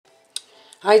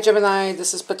Hi Gemini,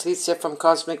 this is Patricia from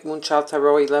Cosmic Moonchild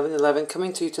Tarot 1111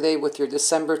 coming to you today with your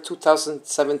December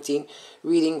 2017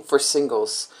 reading for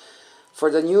singles. For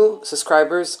the new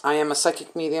subscribers, I am a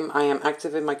psychic medium. I am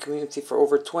active in my community for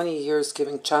over 20 years,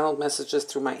 giving channeled messages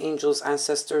through my angels,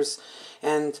 ancestors,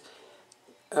 and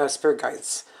spirit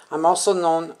guides. I'm also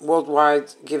known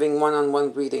worldwide giving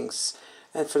one-on-one readings.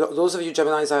 And for those of you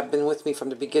Geminis that have been with me from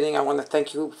the beginning, I want to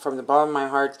thank you from the bottom of my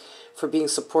heart for being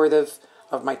supportive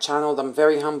of my channel. I'm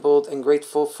very humbled and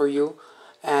grateful for you,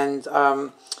 and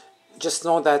just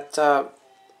know that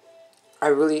I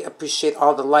really appreciate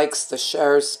all the likes, the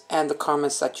shares, and the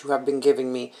comments that you have been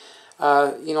giving me.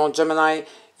 You know, Gemini,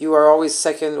 you are always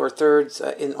second or third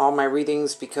in all my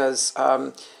readings because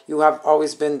you have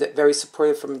always been very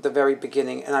supportive from the very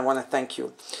beginning, and I want to thank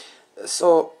you.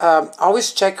 So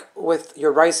always check with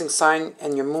your rising sign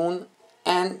and your moon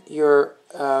and your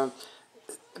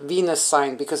Venus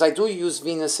sign, because I do use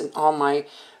Venus in all my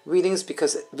readings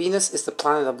because Venus is the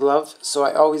planet of love. So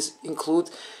I always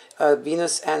include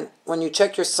Venus, and when you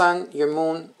check your sun, your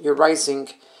moon, your rising,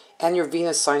 and your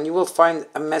Venus sign, you will find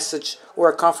a message or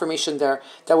a confirmation there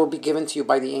that will be given to you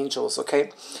by the angels,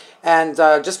 okay? And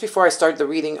just before I start the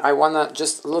reading, I want to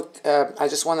just look, I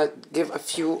just want to give a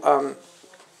few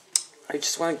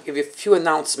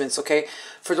announcements, okay?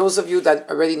 For those of you that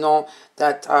already know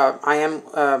that I am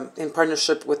in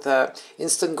partnership with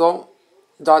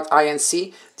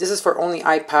InstantGo.inc. This is for only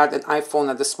iPad and iPhone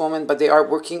at this moment, but they are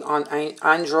working on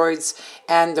Androids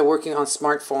and they're working on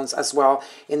smartphones as well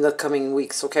in the coming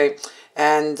weeks, okay?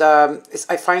 And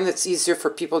I find it's easier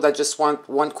for people that just want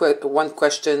one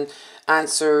question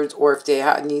answered, or if they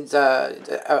need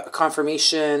a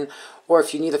confirmation, or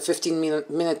if you need a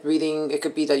 15-minute reading. It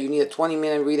could be that you need a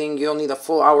 20-minute reading. You don't need a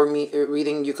full hour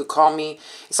reading. You could call me.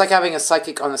 It's like having a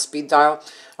psychic on a speed dial,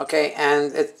 okay?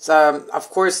 And it's of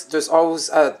course there's always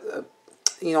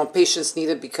you know, patience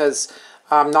needed because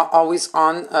I'm not always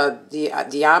on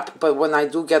the app, but when I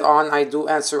do get on, I do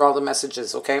answer all the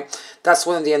messages, okay? That's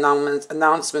one of the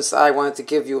announcements that I wanted to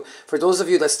give you. For those of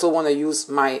you that still want to use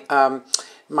my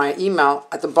my email,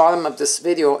 at the bottom of this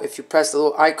video, if you press the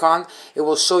little icon, it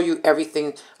will show you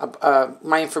everything,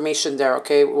 my information there,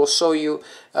 okay? It will show you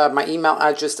my email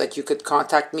address that you could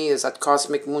contact me is at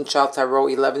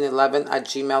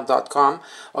cosmicmoonchildtarot1111@gmail.com,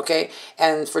 okay?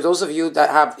 And for those of you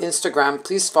that have Instagram,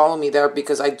 please follow me there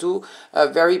because I do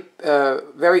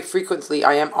very frequently,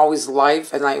 I am always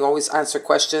live and I always answer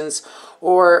questions,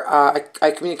 or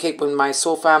I communicate with my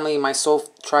soul family, my soul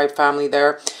tribe family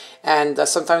there. And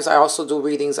sometimes I also do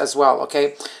readings as well,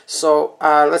 okay? So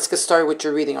let's get started with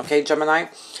your reading, okay, Gemini?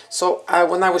 So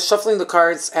when I was shuffling the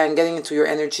cards and getting into your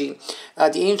energy,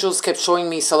 the angels kept showing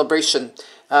me celebration.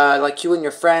 Like you and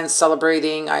your friends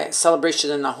celebrating, celebration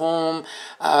in the home.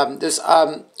 There's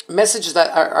messages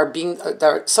that are being,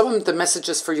 some of the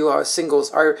messages for you are singles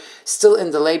are still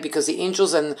in delay because the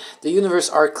angels and the universe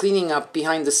are cleaning up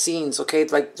behind the scenes, okay?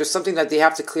 Like there's something that they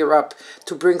have to clear up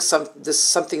to bring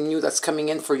something new that's coming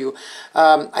in for you.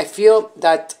 I feel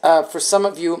that for some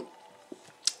of you,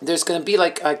 there's going to be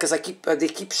like, because they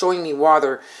keep showing me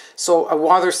water. So a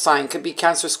water sign could be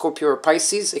Cancer, Scorpio, or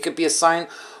Pisces. It could be a sign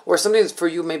or something for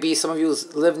you. Maybe some of you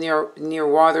live near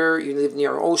water, you live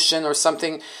near ocean or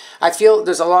something. I feel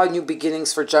there's a lot of new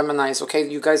beginnings for Geminis, okay?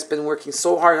 You guys have been working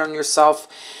so hard on yourself,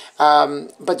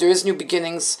 but there is new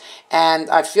beginnings, and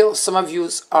I feel some of you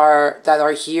that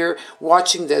are here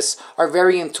watching this are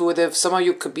very intuitive. Some of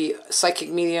you could be psychic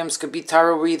mediums, could be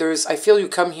tarot readers. I feel you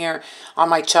come here on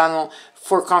my channel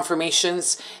for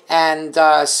confirmations, and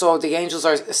so the angels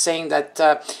are saying that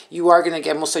you are going to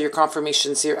get most of your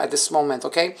confirmations here at this moment,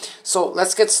 okay? So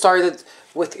let's get started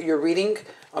with your reading,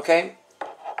 okay?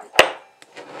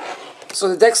 So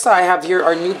the decks that I have here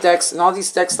are new decks, and all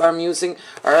these decks that I'm using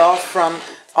are all from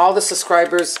all the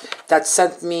subscribers that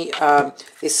sent me,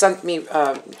 they sent me,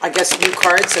 I guess, new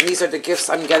cards, and these are the gifts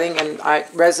I'm getting, and I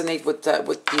resonate with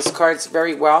these cards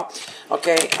very well,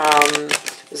 okay?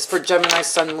 This is for Gemini,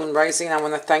 Sun, Moon, Rising, and I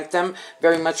want to thank them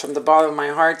very much from the bottom of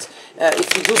my heart.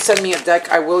 If you do send me a deck,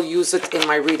 I will use it in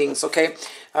my readings, okay?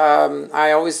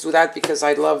 I always do that because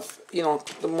I love, you know,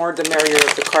 the more the merrier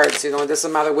of the cards, you know. It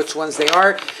doesn't matter which ones they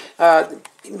are.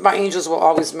 My angels will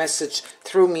always message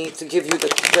through me to give you the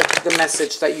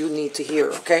message that you need to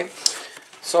hear, okay?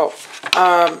 So,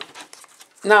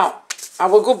 now, I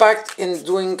will go back in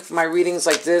doing my readings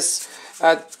like this,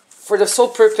 for the sole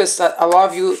purpose that a lot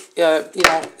of you, you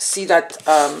know, see that,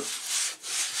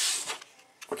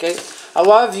 okay? A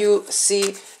lot of you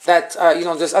see that, you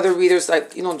know, there's other readers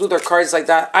that, you know, do their cards like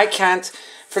that. I can't.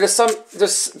 For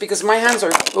because my hands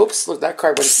are, oops, look, that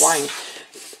card went flying.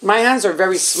 My hands are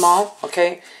very small,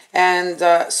 okay? And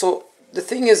so the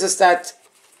thing is that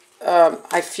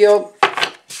I feel,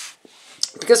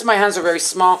 because my hands are very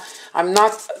small,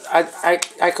 I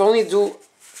can only do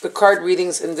the card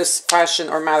readings in this fashion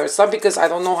or manner. It's not because I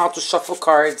don't know how to shuffle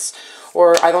cards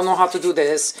or I don't know how to do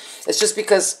this. It's just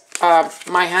because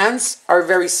my hands are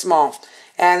very small.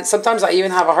 And sometimes I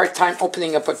even have a hard time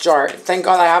opening up a jar. Thank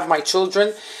God I have my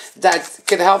children that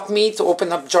could help me to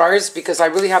open up jars, because I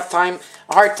really have a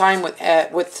hard time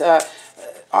with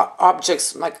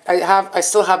objects. Like I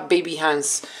still have baby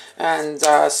hands, and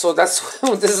so that's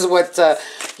this is what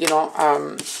you know.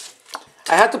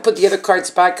 I had to put the other cards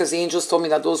back because the angels told me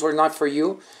that those were not for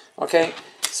you. Okay,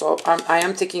 so I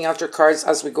am taking out your cards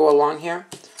as we go along here.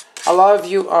 A lot of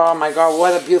you, oh my God,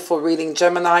 what a beautiful reading.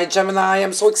 Gemini,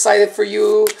 I'm so excited for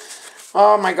you.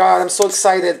 Oh my God, I'm so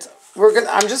excited.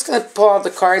 I'm just gonna pull out the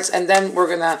cards, and then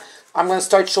I'm gonna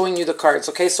start showing you the cards.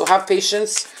 Okay, so have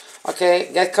patience.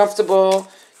 Okay, get comfortable,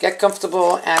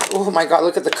 and oh my God,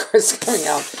 look at the cards coming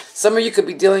out. Some of you could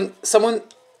be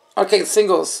okay,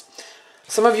 singles.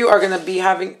 Some of you are gonna be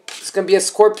it's gonna be a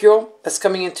Scorpio that's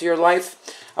coming into your life,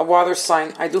 a water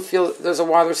sign. I do feel there's a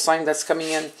water sign that's coming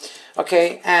in.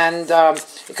 Okay, and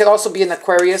it could also be an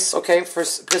Aquarius. Okay,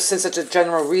 since it's a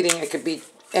general reading, it could be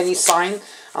any sign.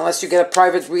 Unless you get a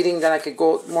private reading, then I could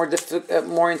go more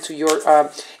into your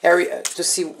area to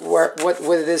see what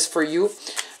it is for you.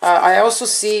 I also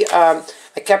see a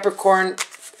Capricorn,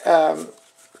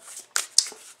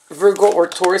 Virgo, or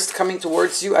Taurus coming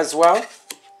towards you as well.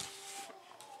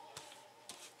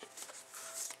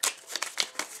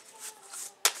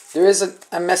 There is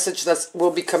a message that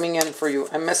will be coming in for you.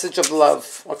 A message of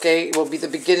love. Okay? It will be the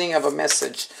beginning of a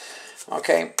message.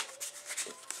 Okay?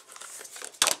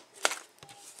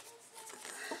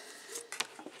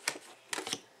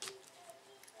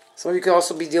 So you could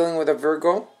also be dealing with a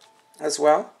Virgo as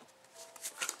well.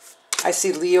 I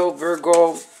see Leo,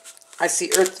 Virgo. I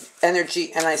see earth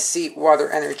energy, and I see water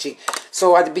energy.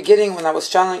 So at the beginning, when I was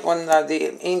channeling, when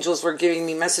the angels were giving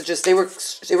me messages, they were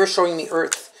showing me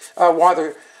earth,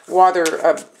 water.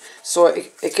 So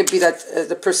it could be that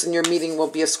the person you're meeting will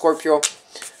be a Scorpio,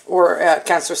 or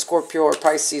Cancer, Scorpio, or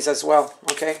Pisces as well.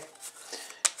 Okay,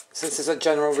 since it's a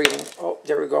general reading. Oh,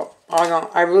 there we go. Oh no,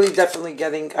 I'm really definitely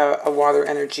getting a water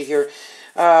energy here.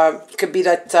 It could be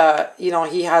that you know,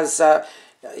 he has a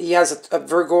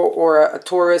Virgo or a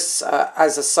Taurus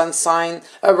as a sun sign,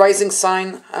 a rising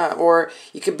sign, or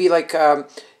you could be like.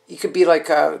 You could be like,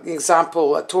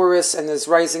 example, a Taurus, and his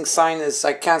rising sign is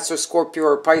like Cancer, Scorpio,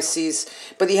 or Pisces.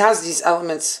 But he has these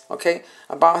elements, okay,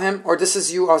 about him. Or this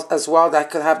is you as well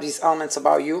that could have these elements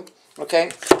about you,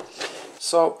 okay?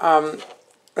 So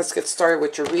let's get started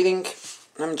with your reading.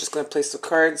 I'm just going to place the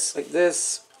cards like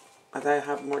this. And I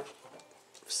have more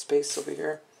space over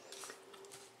here.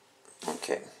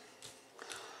 Okay.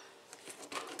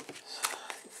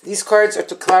 These cards are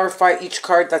to clarify each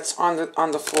card that's on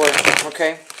the floor,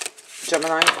 okay?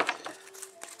 Gemini.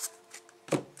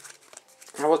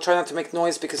 I will try not to make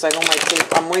noise because I know my tape.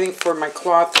 I'm waiting for my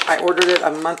cloth. I ordered it a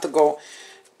month ago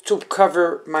to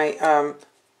cover my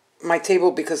my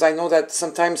table, because I know that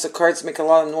sometimes the cards make a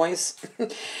lot of noise.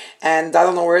 And I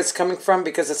don't know where it's coming from,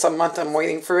 because it's a month I'm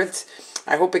waiting for it.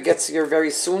 I hope it gets here very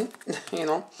soon, you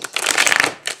know.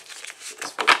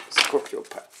 Scorpio.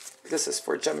 This is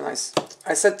for Geminis.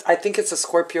 I think it's a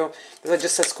Scorpio, because I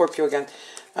just said Scorpio again.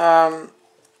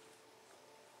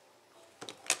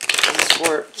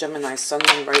 For Gemini, Sun,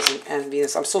 Moon, Rising, and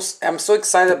Venus. I'm so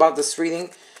excited about this reading.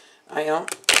 I know.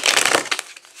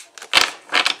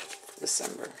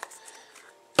 December.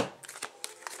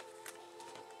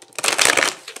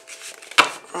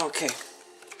 Okay,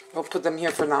 we'll put them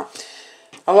here for now.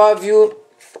 A lot of you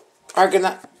are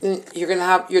you're gonna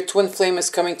have your twin flame is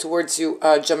coming towards you,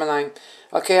 Gemini.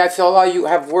 Okay, I feel a lot of you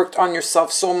have worked on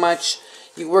yourself so much.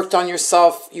 You worked on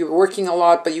yourself, you're working a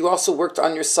lot, but you also worked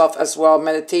on yourself as well.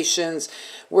 Meditations,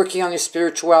 working on your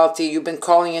spirituality. You've been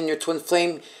calling in your twin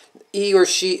flame. He or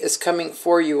she is coming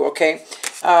for you, okay?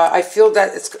 I feel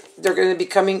that they're going to be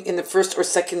coming in the first or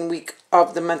second week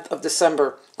of the month of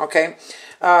December, okay?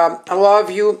 A lot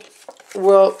of you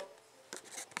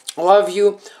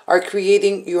are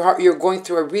creating, you're going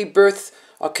through a rebirth.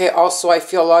 Okay, also I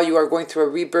feel a lot of you are going through a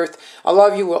rebirth. A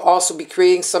lot of you will also be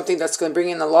creating something that's going to bring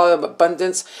in a lot of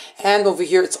abundance. And over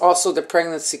here, it's also the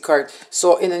pregnancy card.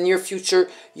 So in the near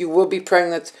future, you will be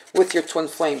pregnant with your twin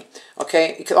flame.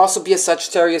 Okay, it could also be a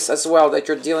Sagittarius as well that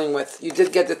you're dealing with. You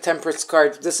did get the Temperance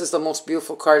card. This is the most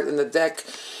beautiful card in the deck.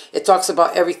 It talks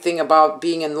about everything about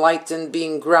being enlightened,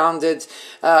 being grounded,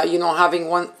 you know, having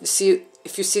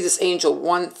if you see this angel,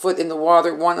 1 foot in the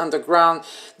water, 1 underground,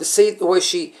 the way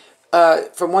she...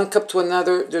 from one cup to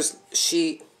another,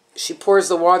 she she pours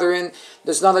the water in.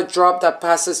 There's not a drop that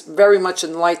passes. Very much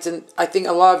enlightened. I think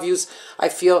a lot of you, I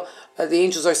feel the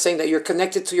angels are saying that you're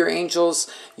connected to your angels.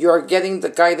 You are getting the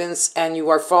guidance and you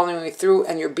are following it through,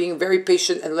 and you're being very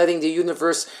patient and letting the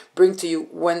universe bring to you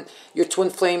when your twin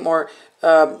flame or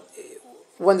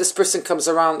when this person comes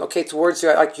around, okay, towards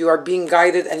you, like you are being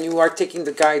guided and you are taking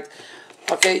the guide.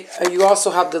 Okay, you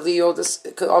also have the Leo. This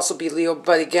could also be Leo,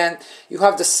 but again, you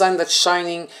have the sun that's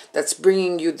shining, that's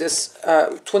bringing you this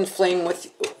twin flame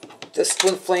with this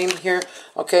twin flame here.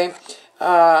 Okay,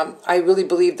 I really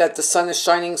believe that the sun is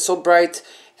shining so bright,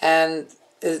 and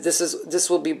this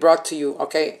will be brought to you.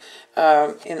 Okay,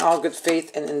 in all good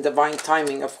faith and in divine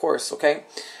timing, of course. Okay.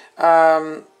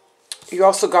 You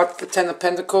also got the Ten of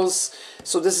Pentacles,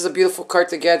 so this is a beautiful card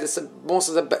to get. It's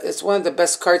it's one of the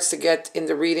best cards to get in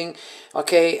the reading.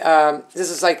 Okay, this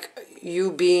is like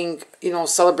you being, you know,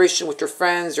 celebration with your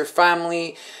friends, your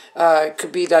family. It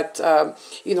could be that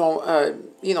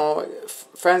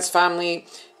friends, family,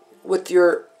 with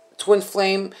your twin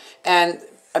flame, and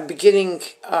a beginning.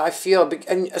 I feel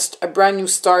a brand new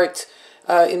start.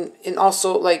 In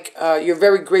also like you're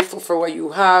very grateful for what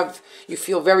you have. You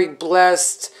feel very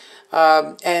blessed.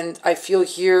 And I feel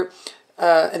here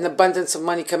an abundance of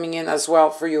money coming in as well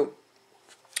for you,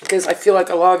 because I feel like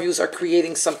a lot of you are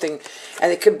creating something,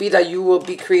 and it could be that you will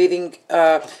be creating,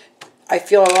 I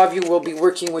feel a lot of you will be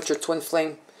working with your twin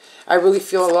flame. I really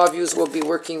feel a lot of you will be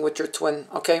working with your twin,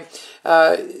 okay?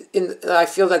 I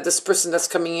feel that this person that's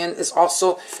coming in is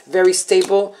also very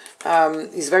stable.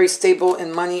 He's very stable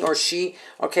in money, or she,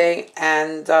 okay?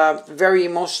 And very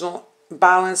emotional,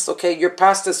 balanced. Okay, your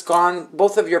past is gone.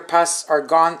 Both of your pasts are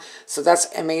gone, so that's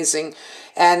amazing,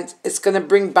 and it's going to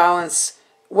bring balance.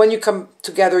 When you come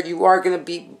together, you are going to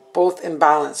be both in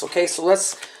balance. Okay, so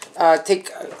let's take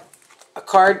a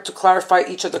card to clarify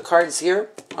each of the cards here.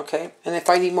 Okay, and if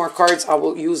I need more cards, I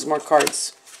will use more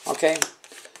cards. Okay.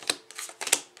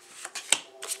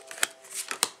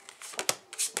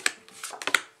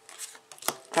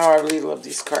 Oh, I really love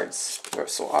these cards. They're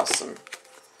so awesome.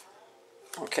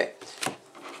 Okay.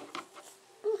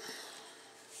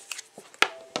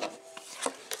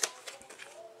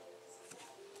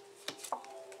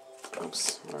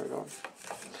 Oops, there we go.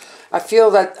 I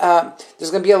feel that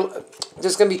there's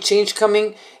gonna be change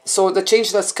coming. So the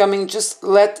change that's coming, just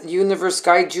let the universe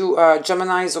guide you,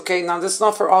 Geminis. Okay. Now this is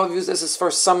not for all of you. This is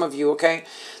for some of you. Okay,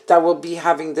 that will be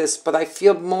having this. But I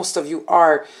feel most of you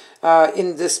are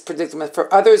in this predicament.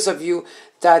 For others of you,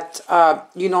 that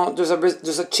you know, there's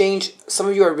a change. Some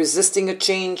of you are resisting a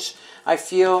change. I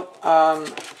feel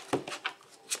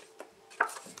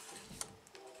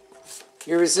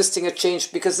you're resisting a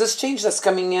change because this change that's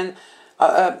coming in,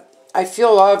 I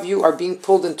feel a lot of you are being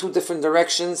pulled in two different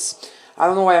directions. I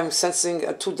don't know why I'm sensing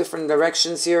two different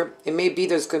directions here. It may be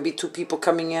there's going to be two people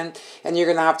coming in, and you're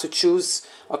going to have to choose,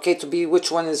 okay, to be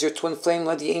which one is your twin flame.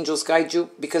 Let the angels guide you,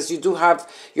 because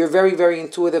you're very, very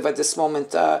intuitive at this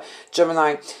moment,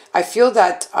 Gemini. I feel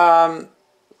that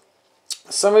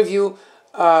some of you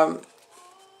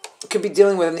could be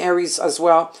dealing with an Aries as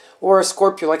well, or a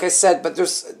Scorpio, like I said. But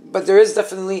there is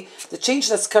definitely the change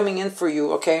that's coming in for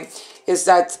you. Okay, is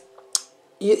that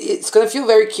it's going to feel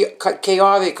very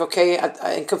chaotic, okay,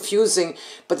 and confusing.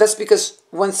 But that's because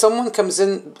when someone comes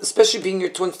in, especially being your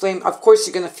twin flame, of course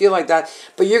you're going to feel like that.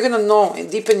 But you're going to know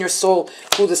deep in your soul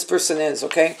who this person is,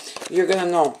 okay? You're going to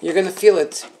know. You're going to feel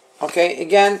it, okay?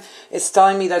 Again, it's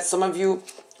telling me that some of you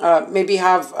maybe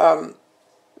have,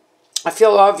 I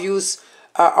feel a lot of you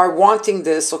are wanting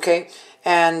this, okay?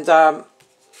 And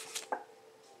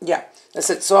yeah,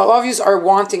 that's it. So a lot of you are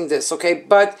wanting this, okay?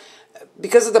 But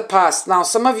because of the past. Now,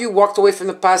 some of you walked away from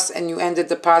the past and you ended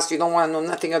the past. You don't want to know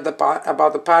nothing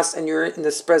about the past, and you're in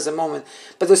this present moment.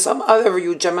 But there's some other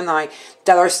you, Gemini,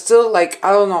 that are still like,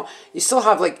 I don't know, you still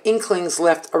have like inklings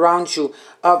left around you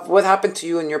of what happened to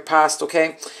you in your past,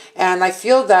 okay? And I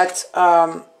feel that,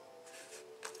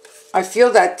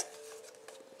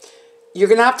 you're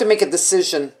going to have to make a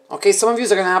decision, okay? Some of you are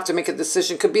going to have to make a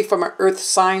decision. Could be from an earth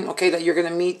sign, okay, that you're going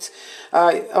to meet.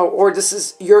 Or this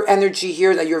is your energy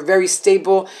here, that you're very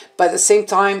stable. But at the same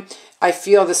time, I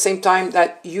feel at the same time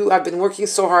that you have been working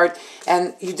so hard.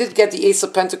 And you did get the Ace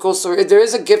of Pentacles. So there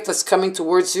is a gift that's coming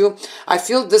towards you. I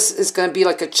feel this is going to be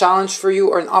like a challenge for you,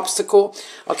 or an obstacle,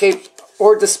 okay?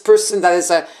 Or this person that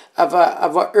is of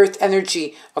a earth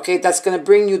energy, okay, that's going to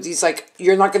bring you these, like,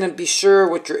 you're not going to be sure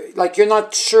what you're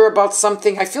not sure about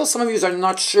something. I feel some of you are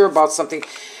not sure about something,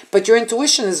 but your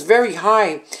intuition is very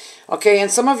high, okay?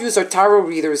 And some of you are tarot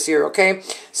readers here, okay?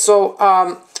 So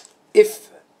if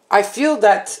I feel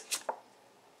that,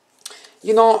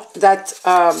 you know, that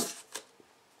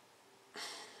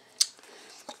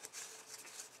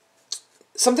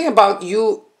something about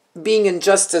you being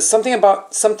injustice, something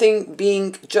about something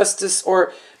being justice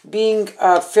or being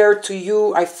fair to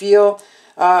you. I feel,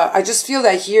 I just feel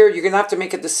that here you're going to have to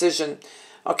make a decision.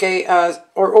 Okay,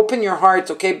 or open your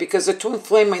heart, okay, because the twin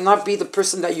flame might not be the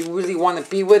person that you really want to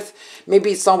be with.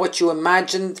 Maybe it's not what you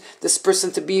imagined this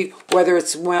person to be, whether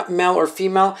it's male or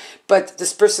female, but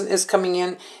this person is coming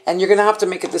in and you're going to have to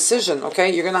make a decision,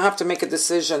 okay? You're going to have to make a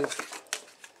decision.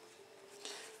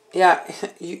 Yeah,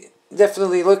 you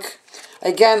definitely, look,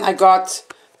 again, I got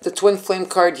the twin flame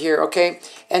card here, okay,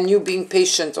 and you being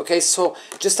patient, okay, so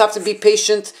just have to be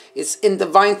patient. It's in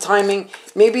divine timing.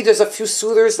 Maybe there's a few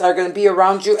suitors that are going to be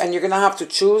around you and you're going to have to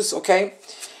choose, okay,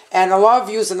 and a lot of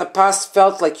you in the past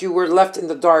felt like you were left in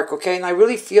the dark, okay, and I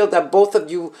really feel that both of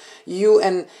you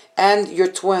and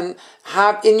your twin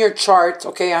have in your chart,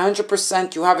 okay,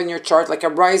 100% you have in your chart like a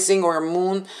rising or a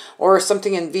moon or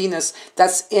something in Venus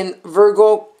that's in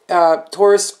Virgo,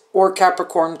 Taurus or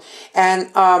Capricorn, and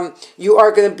you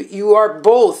are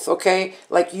both, okay,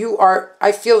 like you are,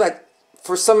 I feel that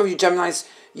for some of you Geminis,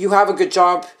 you have a good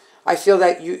job. I feel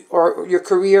that you, or your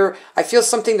career, I feel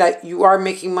something that you are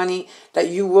making money, that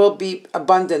you will be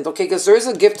abundant, okay, because there is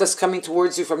a gift that's coming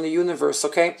towards you from the universe,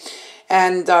 okay,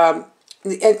 and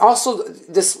also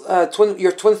this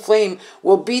your twin flame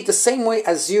will be the same way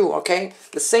as you, okay,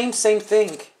 the same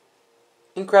thing.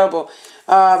 Incredible.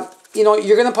 You know,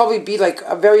 you're going to probably be like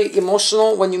very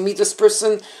emotional when you meet this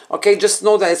person, okay? Just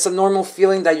know that it's a normal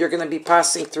feeling that you're going to be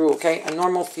passing through, okay? A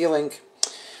normal feeling.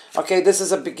 Okay, this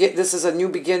is a new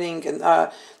beginning, and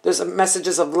there's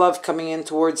messages of love coming in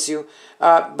towards you,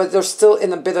 but they're still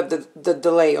in a bit of the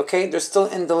delay, okay? They're still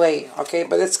in delay, okay?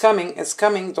 But it's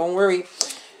coming, don't worry.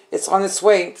 It's on its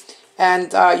way,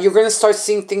 and you're going to start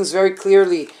seeing things very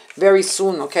clearly very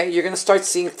soon, okay? You're going to start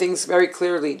seeing things very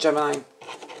clearly, Gemini.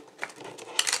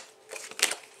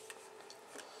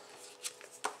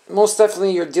 Most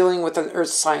definitely you're dealing with an earth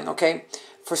sign, okay,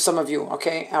 for some of you,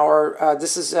 okay, or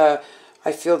this is,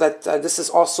 I feel that this is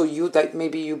also you, that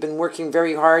maybe you've been working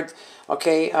very hard,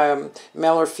 okay,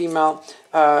 male or female,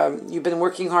 you've been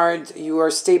working hard, you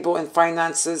are stable in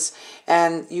finances,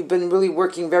 and you've been really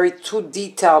working very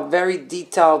detailed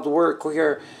work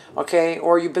here, okay,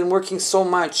 or you've been working so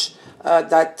much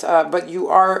but you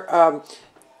are,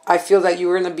 I feel that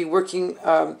you're going to be working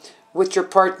with your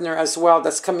partner as well,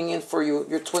 that's coming in for you,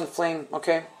 your twin flame,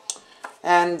 okay?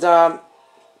 And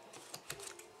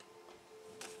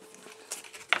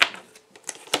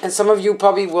some of you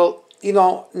probably will, you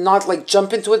know, not like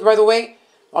jump into it right away,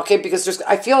 okay? Because there's,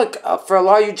 I feel like for a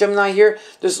lot of you Gemini here,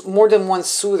 there's more than one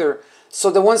suitor.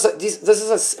 So the ones that, this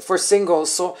is for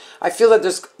singles, so I feel that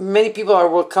there's many people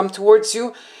that will come towards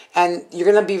you, and you're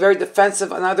going to be very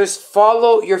defensive, and others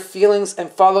follow your feelings and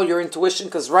follow your intuition,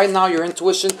 because right now your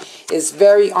intuition is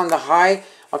very on the high,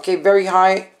 okay, very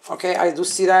high, okay, I do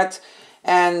see that,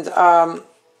 and,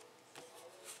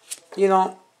 you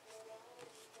know,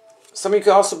 some of you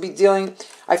could also be dealing,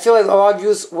 I feel like a lot of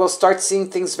you will start seeing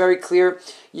things very clear.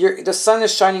 The sun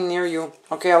is shining near you,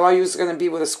 okay, a lot of you is going to be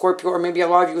with a Scorpio, or maybe a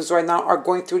lot of you right now are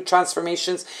going through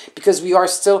transformations, because we are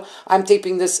still, I'm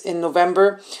taping this in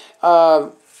November,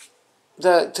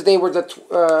 today we're the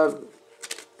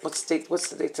what's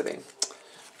the date today?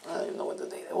 I don't even know what the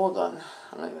date. Hold on,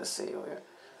 I'm not gonna say over here.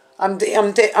 I'm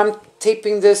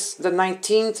taping this the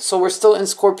 19th, so we're still in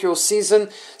Scorpio season.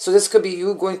 So this could be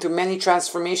you going through many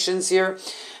transformations here.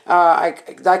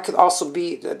 That could also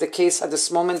be the case at this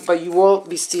moment, but you will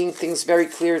be seeing things very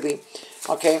clearly.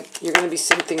 Okay, you're gonna be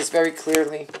seeing things very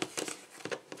clearly.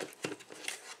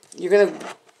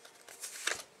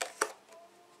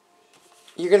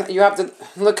 You have to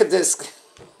look at this.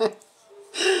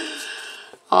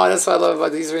 Oh, that's what I love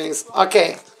about these readings.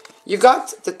 Okay, you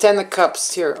got the 10 of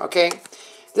Cups here, okay?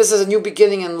 This is a new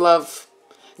beginning in love.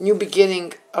 New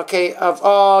beginning, okay, of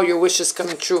all your wishes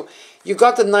coming true. You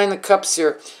got the 9 of Cups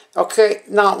here. Okay,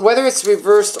 now, whether it's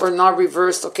reversed or not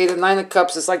reversed, okay, the 9 of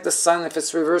Cups is like the sun, if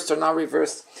it's reversed or not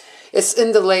reversed. It's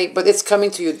in delay, but it's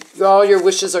coming to you. All your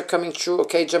wishes are coming true,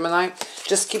 okay, Gemini?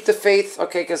 Just keep the faith,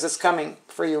 okay, because it's coming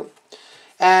for you.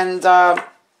 And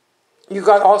you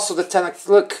got also the 10 of...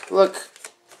 Look.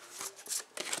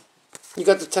 You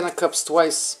got the 10 of Cups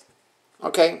twice,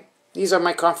 okay? These are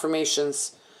my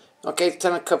confirmations, okay?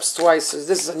 10 of Cups twice. So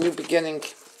this is a new beginning.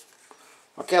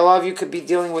 Okay, a lot of you could be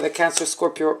dealing with a Cancer,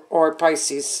 Scorpio, or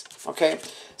Pisces, okay?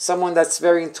 Someone that's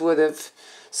very intuitive.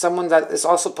 Someone that is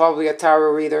also probably a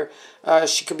tarot reader.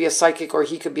 She could be a psychic, or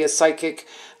he could be a psychic.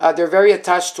 They're very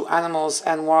attached to animals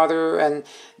and water, and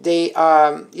they,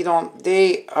 you know,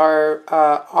 they are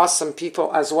awesome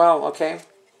people as well, okay?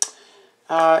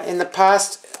 In the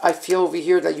past, I feel over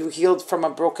here that you healed from a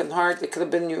broken heart. It could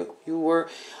have been you were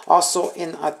also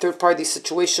in a third-party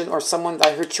situation or someone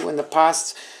that hurt you in the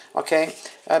past. Okay,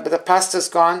 but the past is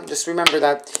gone. Just remember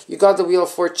that. You got the Wheel of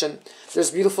Fortune. There's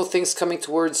beautiful things coming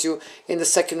towards you in the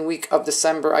second week of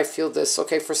December. I feel this,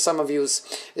 okay, for some of you.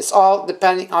 It's all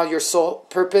depending on your soul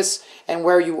purpose and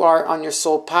where you are on your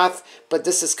soul path, but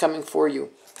this is coming for you.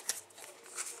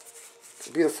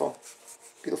 Beautiful.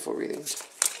 Beautiful reading.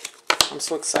 I'm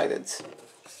so excited.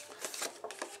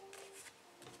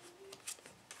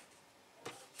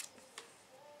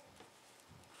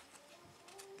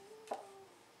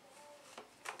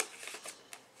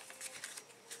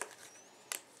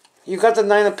 You got the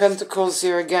Nine of Pentacles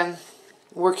here again,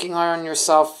 working on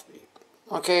yourself,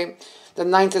 okay? The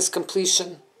ninth is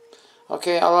completion,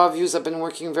 okay? A lot of you have been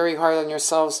working very hard on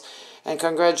yourselves, and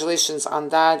congratulations on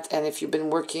that. And if you've been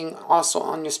working also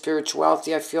on your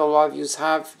spirituality, I feel a lot of you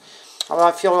have.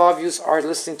 I feel a lot of you are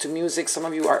listening to music. Some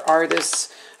of you are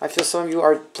artists. I feel some of you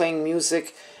are playing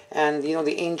music, and, you know,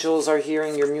 the angels are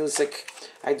hearing your music.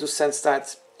 I do sense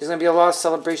that. There's going to be a lot of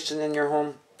celebration in your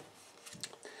home.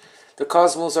 The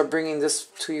cosmos are bringing this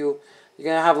to you. You're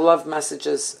going to have love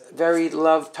messages, very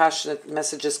love, passionate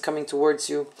messages coming towards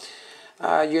you.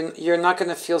 You're not going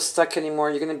to feel stuck anymore.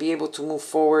 You're going to be able to move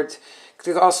forward.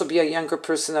 There could also be a younger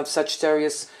person of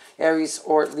Sagittarius, Aries,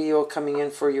 or Leo coming in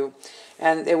for you.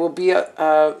 And it will be,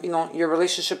 your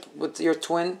relationship with your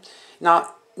twin.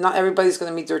 Now, not everybody's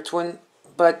going to meet their twin,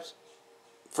 but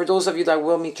for those of you that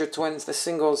will meet your twins, the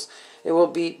singles, it will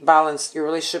be balanced. Your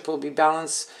relationship will be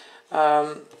balanced.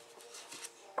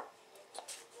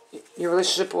 Your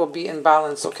relationship will be in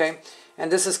balance, okay? And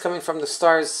this is coming from the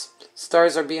stars.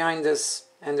 Stars are behind this,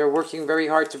 and they're working very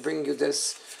hard to bring you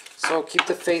this. So keep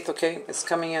the faith, okay? It's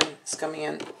coming in. It's coming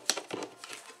in.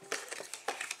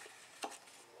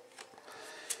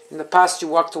 In the past, you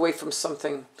walked away from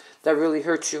something that really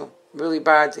hurt you, really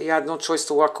bad. You had no choice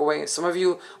to walk away. Some of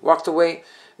you walked away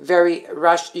very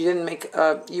rash. You didn't make,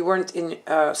 you weren't in,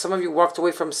 some of you walked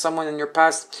away from someone in your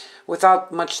past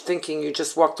without much thinking. You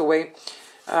just walked away.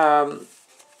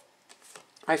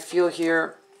 I feel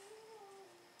here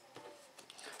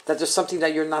that there's something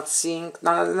that you're not seeing.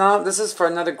 Now, this is for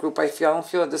another group, I feel. I don't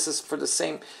feel that this is for the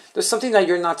same. There's something that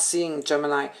you're not seeing,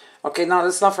 Gemini. Okay, now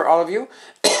this is not for all of you.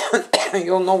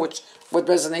 You'll know what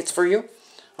resonates for you.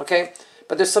 Okay,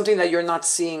 but there's something that you're not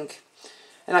seeing.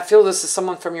 And I feel this is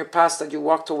someone from your past that you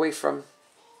walked away from.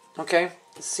 Okay,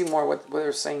 let's see more what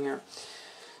they're saying here.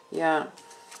 Yeah.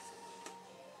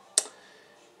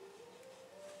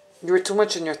 You were too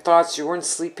much in your thoughts. You weren't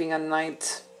sleeping at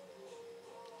night.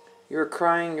 You were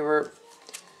crying. You were...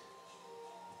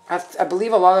 I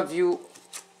believe a lot of you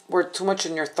were too much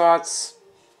in your thoughts.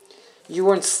 You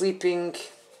weren't sleeping.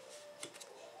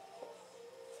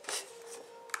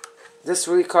 This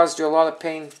really caused you a lot of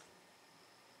pain.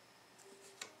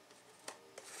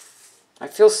 I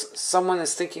feel someone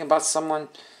is thinking about someone,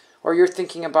 or you're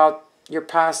thinking about your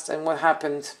past and what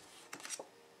happened.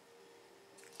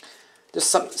 There's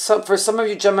for some of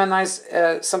you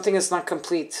Geminis, something is not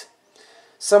complete.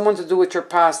 Someone to do with your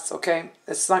past, okay?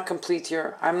 It's not complete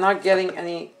here. I'm not getting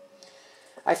any...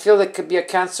 I feel it could be a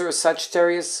Cancer or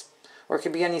Sagittarius, or it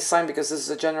could be any sign because this is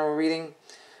a general reading.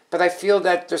 But I feel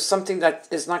that there's something that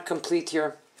is not complete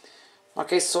here.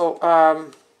 Okay,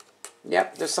 so, yeah,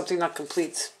 there's something not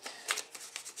complete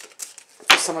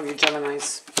for some of you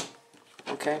Geminis.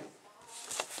 Okay?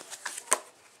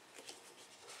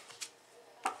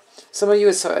 Some of you,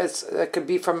 it could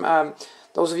be from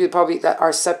those of you probably that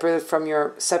are separated from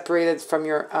your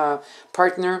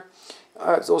partner.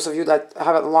 Those of you that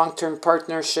have a long-term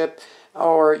partnership,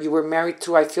 or you were married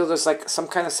to. I feel there's like some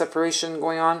kind of separation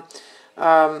going on.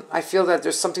 I feel that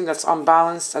there's something that's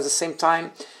unbalanced at the same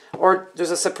time, or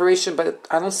there's a separation, but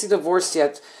I don't see divorce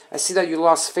yet. I see that you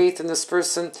lost faith in this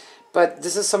person, but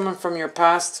this is someone from your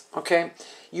past. Okay,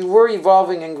 you were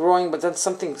evolving and growing, but then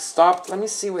something stopped. Let me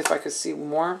see if I could see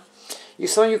more.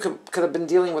 Some of you could have been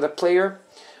dealing with a player,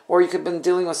 or you could have been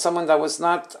dealing with someone that was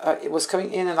not, it was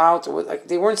coming in and out, like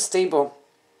they weren't stable.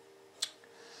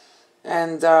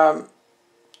 And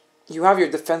you have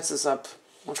your defenses up,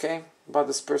 okay, about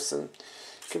this person.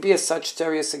 Could be a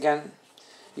Sagittarius again.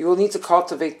 You will need to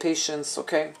cultivate patience,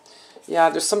 okay?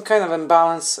 Yeah, there's some kind of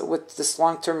imbalance with this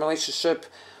long-term relationship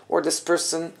or this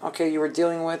person, okay, you were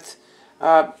dealing with.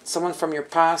 Someone from your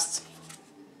past.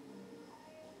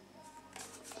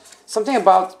 Something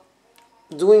about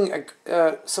doing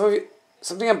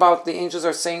something about the angels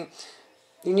are saying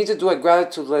you need to do a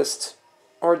gratitude list,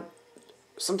 or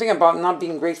something about not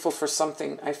being grateful for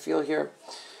something. I feel here,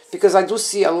 because I do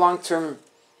see a long-term.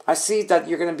 I see that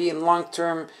you're going to be in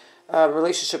long-term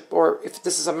relationship, or if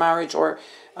this is a marriage, or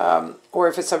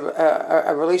if it's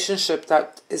a relationship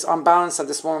that is unbalanced at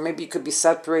this moment. Maybe you could be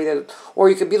separated, or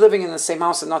you could be living in the same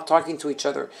house and not talking to each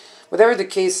other. Whatever the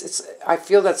case, I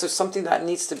feel that there's something that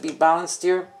needs to be balanced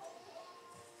here.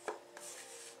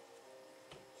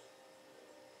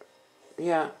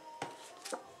 Yeah. I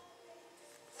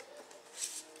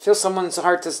feel someone's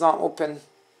heart is not open.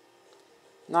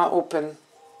 Not open.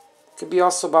 Could be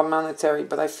also about monetary,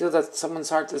 but I feel that someone's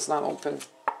heart is not open.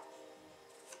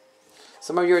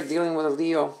 Some of you are dealing with a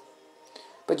Leo,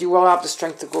 but you will have the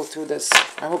strength to go through this.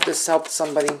 I hope this helped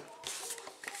somebody.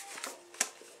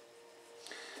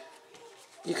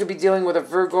 You could be dealing with a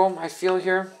Virgo, I feel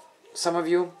here, some of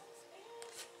you.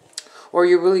 Or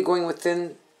you're really going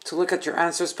within to look at your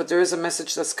answers, but there is a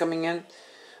message that's coming in.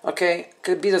 Okay,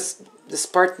 could be this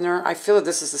partner. I feel that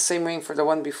this is the same ring for the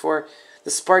one before.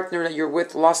 This partner that you're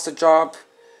with lost a job,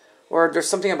 or there's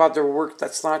something about their work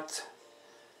that's not,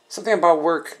 something about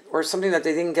work, or something that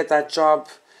they didn't get that job,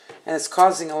 and it's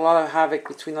causing a lot of havoc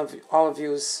between all of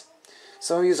you.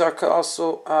 Some of you are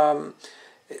also,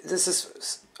 this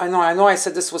is, I know I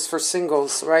said this was for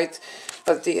singles, right?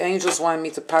 But the angels wanted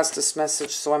me to pass this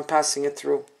message, so I'm passing it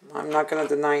through. I'm not going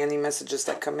to deny any messages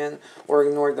that come in or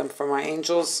ignore them from my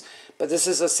angels. But this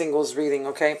is a singles reading,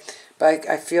 okay? But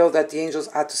I feel that the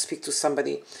angels had to speak to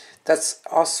somebody that's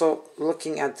also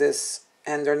looking at this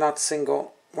and they're not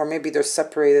single. Or maybe they're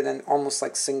separated and almost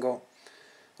like single.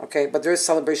 Okay? But there is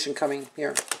celebration coming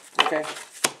here. Okay?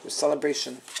 There's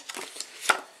celebration.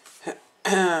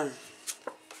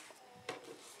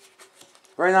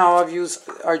 Right now, all of you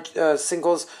are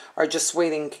singles are just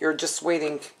waiting. You're just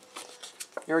waiting.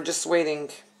 You're just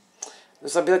waiting.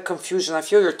 There's a bit of confusion. I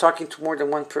feel you're talking to more than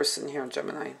one person here,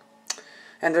 Gemini,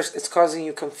 and it's causing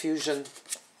you confusion.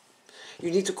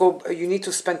 You need to go. You need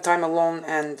to spend time alone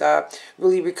and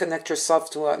really reconnect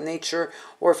yourself to nature.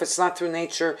 Or if it's not through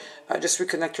nature, just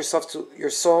reconnect yourself to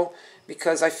your soul.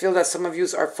 Because I feel that some of you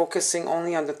are focusing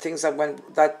only on the things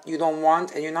that you don't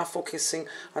want, and you're not focusing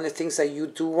on the things that you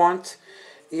do want.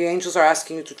 The angels are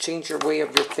asking you to change your way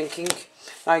of your thinking.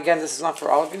 Now again, this is not for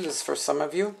all of you, this is for some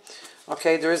of you.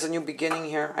 Okay, there is a new beginning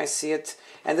here, I see it.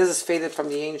 And this is faded from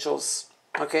the angels.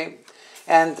 Okay,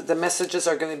 and the messages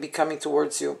are going to be coming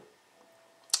towards you.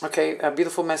 Okay,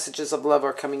 beautiful messages of love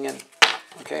are coming in.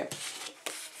 Okay.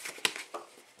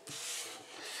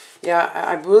 Yeah,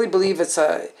 I really believe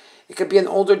it could be an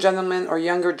older gentleman or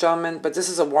younger gentleman, but this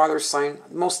is a water sign.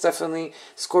 Most definitely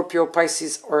Scorpio,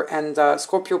 Pisces,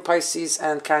 Scorpio, Pisces,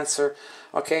 and Cancer.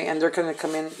 Okay, and they're going to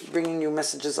come in bringing you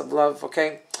messages of love.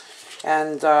 Okay,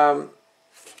 and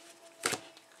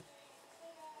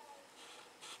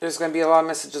there's going to be a lot of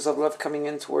messages of love coming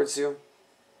in towards you.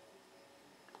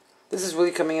 This is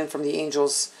really coming in from the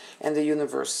angels and the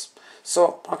universe.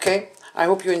 So, okay, I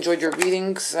hope you enjoyed your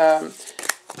readings.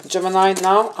 Gemini,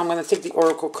 now I'm going to take the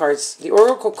oracle cards. The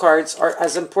oracle cards are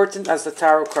as important as the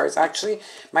tarot cards. Actually,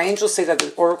 my angels say that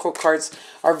the oracle cards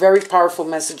are very powerful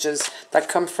messages that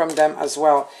come from them as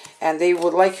well. And they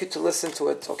would like you to listen to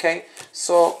it, okay?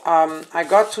 So, I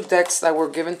got 2 decks that were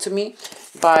given to me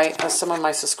by some of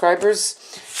my subscribers.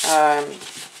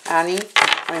 Annie,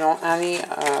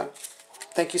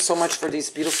 thank you so much for these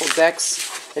beautiful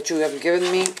decks that you have given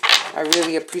me. I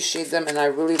really appreciate them and I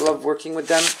really love working with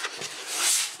them.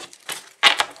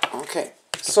 Okay,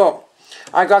 so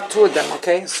I got 2 of them,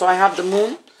 okay? So I have the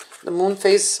moon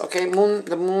phase, okay?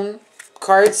 The moon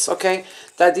cards, okay?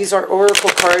 That these are oracle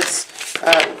cards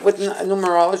with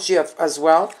numerology as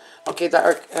well, okay?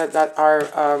 That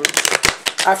are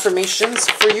affirmations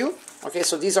for you, okay?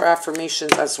 So these are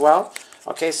affirmations as well,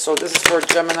 okay? So this is for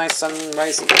Gemini, Sun, Moon,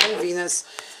 Rising, and Venus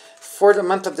for the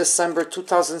month of December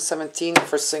 2017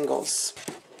 for singles.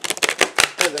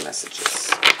 What are the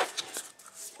messages?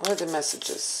 What are the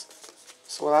messages?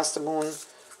 So we'll ask the moon.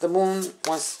 The moon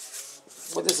wants,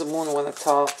 what does the moon want to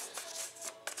tell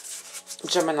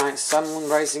Gemini, Sun, Moon,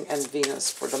 Rising, and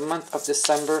Venus for the month of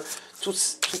December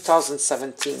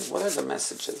 2017? What are the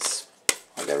messages?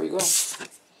 Oh, there we go.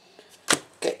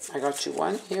 Okay, I got you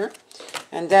 1 here.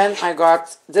 And then I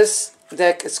got this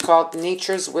deck. It's called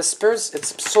Nature's Whispers. The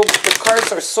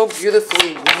cards are so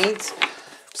beautifully made.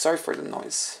 Sorry for the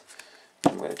noise.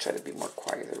 I'm going to try to be more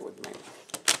quieter with my...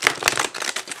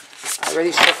 I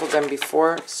already shuffled them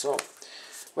before, so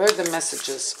what are the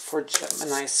messages for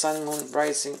Gemini, Sun, Moon,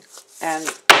 Rising, and...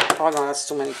 Oh no, that's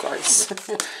too many cards.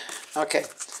 Okay,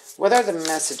 what are the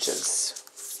messages?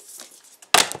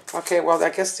 Okay, well, I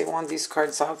guess they want these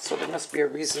cards out, so there must be a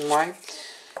reason why.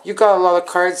 You got a lot of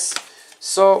cards,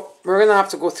 so we're going to have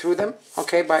to go through them,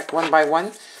 okay, one by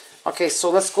one. Okay, so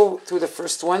let's go through the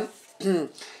first one.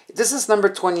 This is number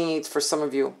 28 for some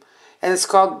of you. And it's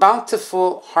called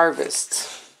Bountiful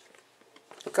Harvest.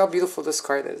 Look how beautiful this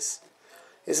card is.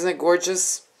 Isn't it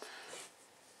gorgeous?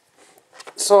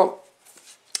 So,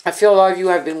 I feel a lot of you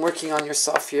have been working on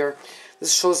yourself here.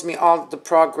 This shows me all the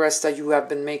progress that you have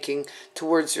been making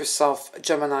towards yourself,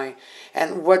 Gemini,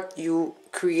 and what you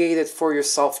created for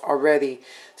yourself already.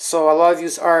 So a lot of you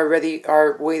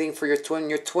are waiting for your twin.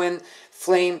 Your twin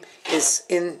flame is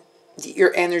in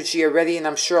your energy already, and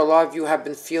I'm sure a lot of you have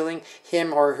been feeling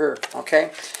him or her,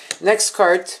 okay? Next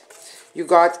card you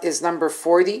got is number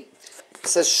 40. It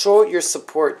says, show your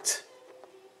support.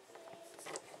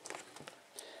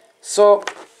 So,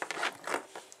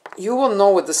 you will know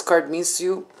what this card means to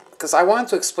you, because I wanted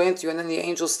to explain to you, and then the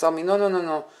angels tell me, no, no, no,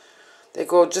 no. They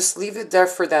go, just leave it there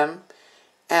for them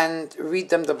and read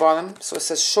them the bottom. So it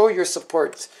says, show your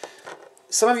support.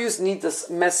 Some of you need this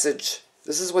message.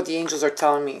 This is what the angels are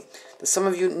telling me. That some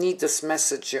of you need this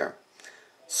message here.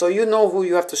 So you know who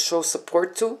you have to show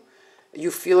support to.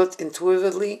 You feel it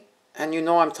intuitively, and you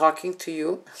know I'm talking to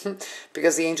you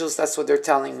because the angels, that's what they're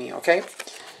telling me, okay?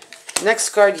 Next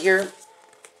card here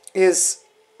is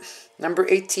number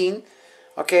 18,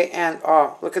 okay? And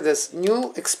look at this.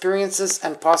 New experiences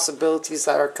and possibilities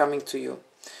that are coming to you.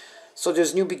 So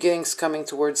there's new beginnings coming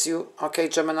towards you, okay,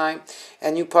 Gemini,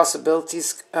 and new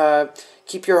possibilities.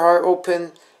 Keep your heart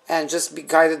open and just be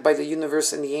guided by the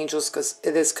universe and the angels, because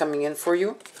it is coming in for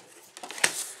you.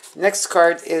 Next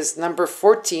card is number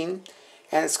 14,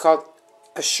 and it's called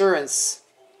Assurance.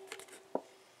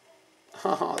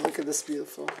 Oh, look at this,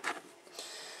 beautiful.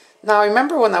 Now,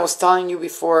 remember when I was telling you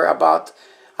before about,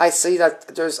 I say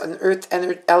that there's an earth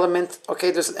element,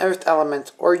 okay, there's an earth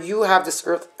element, or you have this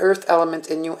earth element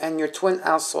in you, and your twin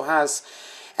also has.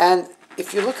 And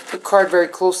if you look at the card very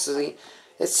closely,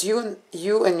 it's you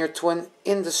and your twin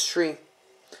in this tree.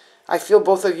 I feel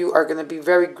both of you are going to be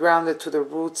very grounded to the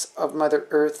roots of Mother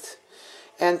Earth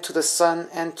and to the sun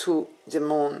and to the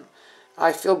moon.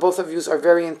 I feel both of you are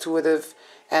very intuitive,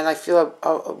 and I feel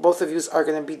both of you are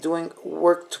going to be doing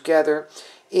work together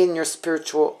in your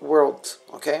spiritual world,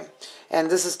 okay?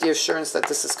 And this is the assurance that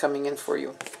this is coming in for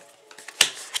you.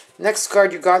 Next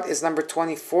card you got is number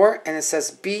 24, and it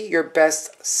says, be your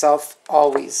best self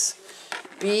always.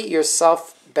 Be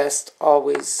yourself best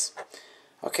always.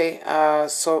 Okay,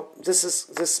 so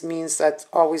this means that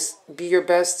always be your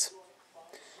best.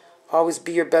 Always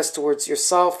be your best towards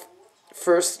yourself.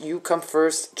 First, you come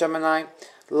first, Gemini.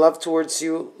 Love towards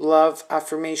you, love,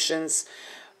 affirmations,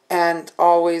 and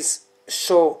always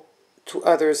show to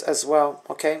others as well,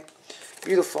 okay?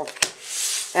 Beautiful.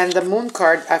 And the moon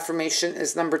card affirmation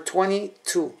is number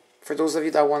 22, for those of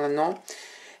you that want to know.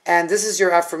 And this is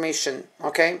your affirmation,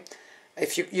 okay?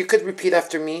 If you could repeat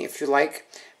after me if you like.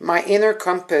 My inner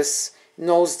compass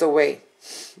knows the way.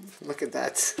 Look at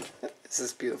that. This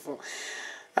is beautiful.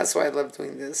 That's why I love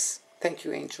doing this. Thank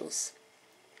you, angels,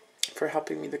 for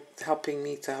helping me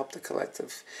to help the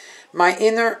collective. My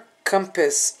inner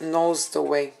compass knows the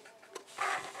way.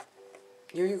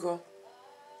 Here you go.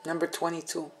 Number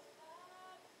 22.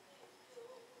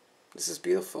 This is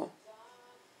beautiful.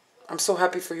 I'm so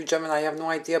happy for you, Gemini. I have no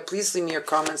idea. Please leave me your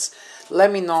comments. Let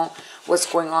me know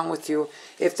what's going on with you,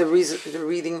 if the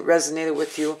reading resonated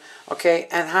with you, okay?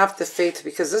 And have the faith,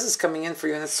 because this is coming in for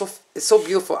you, and it's so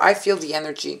beautiful. I feel the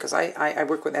energy, because I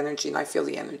work with energy, and I feel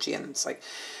the energy, and it's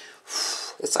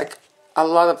like a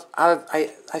lot of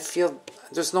I feel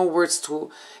there's no words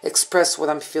to express what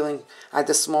I'm feeling at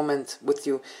this moment with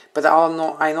you, but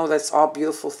I know that's all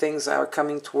beautiful things that are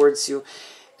coming towards you,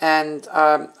 and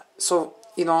so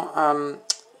you know,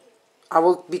 I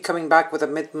will be coming back with a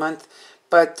mid-month,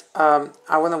 but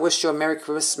I want to wish you a Merry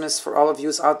Christmas for all of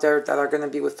you out there that are going to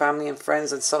be with family and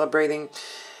friends and celebrating,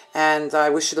 and I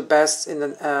wish you the best in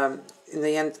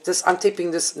the end. I'm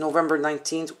taping this November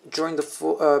 19th during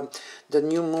the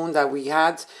new moon that we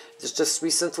had just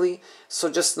recently.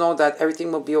 So just know that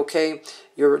everything will be okay.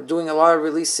 You're doing a lot of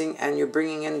releasing, and you're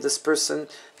bringing in this person,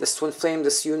 this twin flame,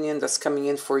 this union that's coming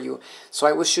in for you. So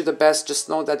I wish you the best. Just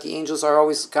know that the angels are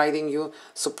always guiding you,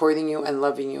 supporting you, and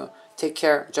loving you. Take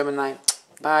care, Gemini.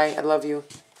 Bye. I love you.